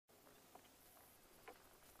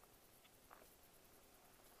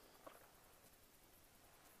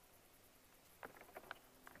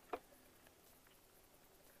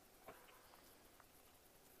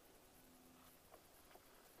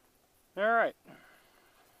Alright,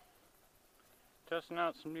 testing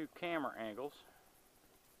out some new camera angles.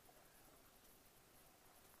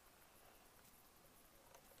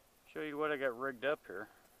 Show you what I got rigged up here.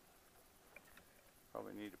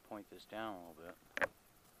 Probably need to point this down a little bit.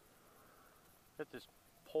 Got this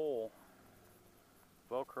pole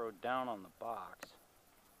velcroed down on the box,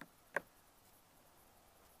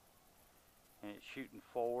 and it's shooting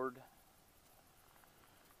forward,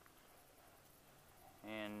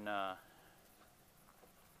 and the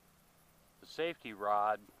safety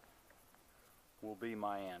rod will be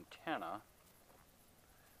my antenna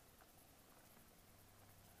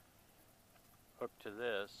hooked to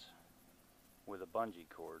this with a bungee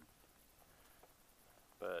cord,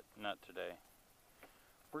 but not today.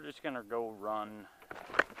 We're just gonna go run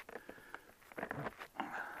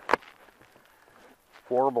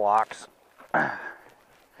 4 blocks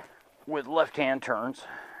with left-hand turns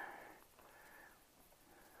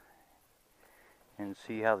and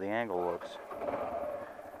see how the angle looks.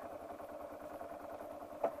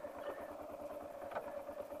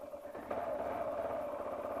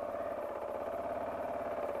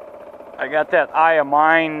 I got that eye of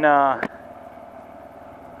mine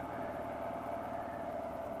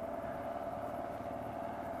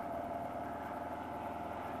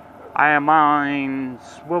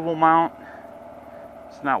swivel mount.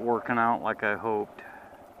 It's not working out like I hoped.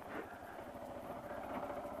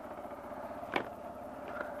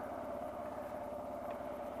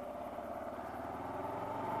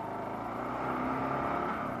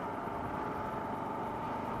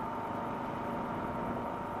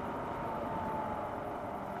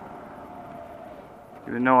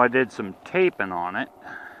 Even though I did some taping on it.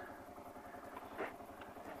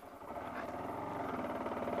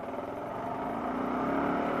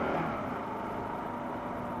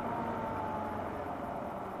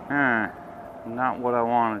 Not what I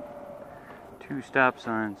wanted. 2 stop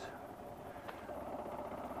signs.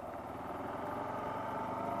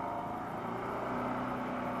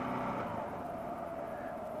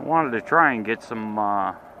 I wanted to try and get some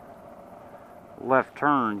left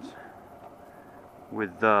turns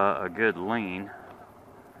with a good lean,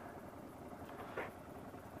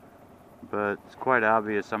 but it's quite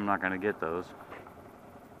obvious I'm not going to get those.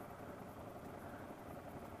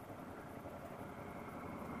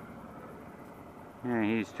 Yeah,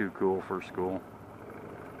 he's too cool for school.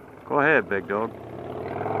 Go ahead, big dog.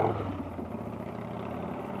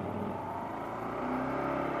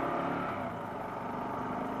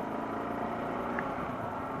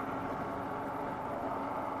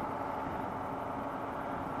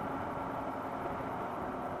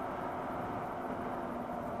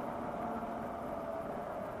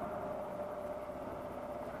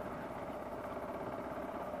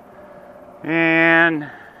 And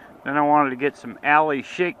then I wanted to get some alley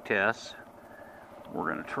shake tests.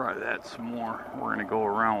 We're going to try that some more. We're going to go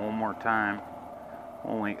around one more time.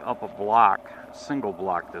 Only up a block, single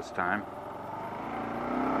block this time.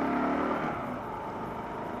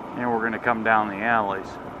 And we're going to come down the alleys.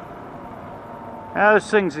 Now this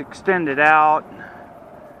thing's extended out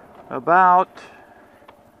about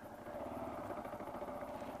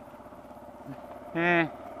 2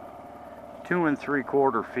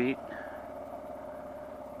 3/4 feet.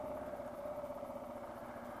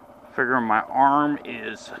 Figuring my arm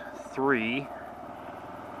is 3.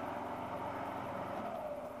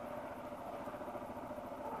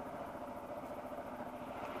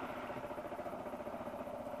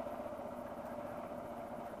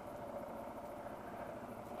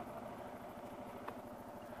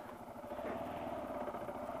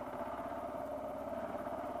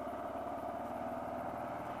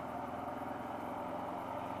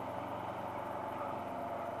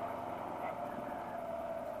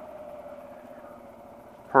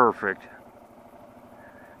 Perfect.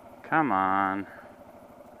 Come on.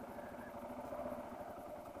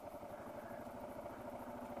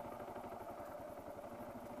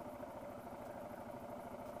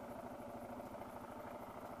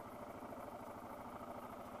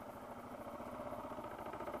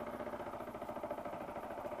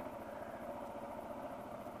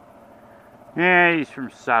 Yeah, he's from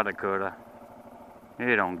South Dakota.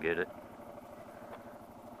 He don't get it.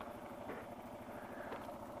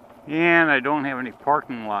 And I don't have any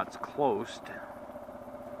parking lots close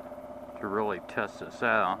to really test this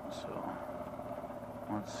out, so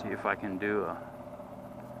let's see if I can do a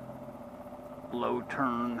low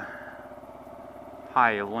turn,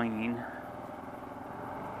 high lean.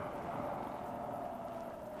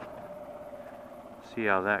 See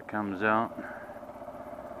how that comes out.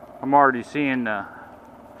 I'm already seeing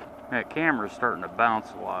that camera's starting to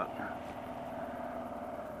bounce a lot.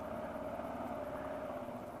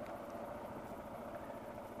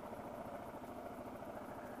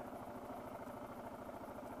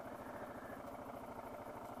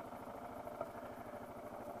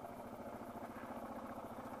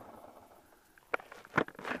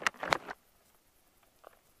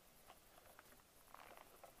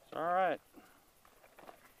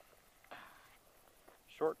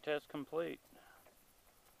 complete.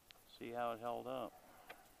 See how it held up.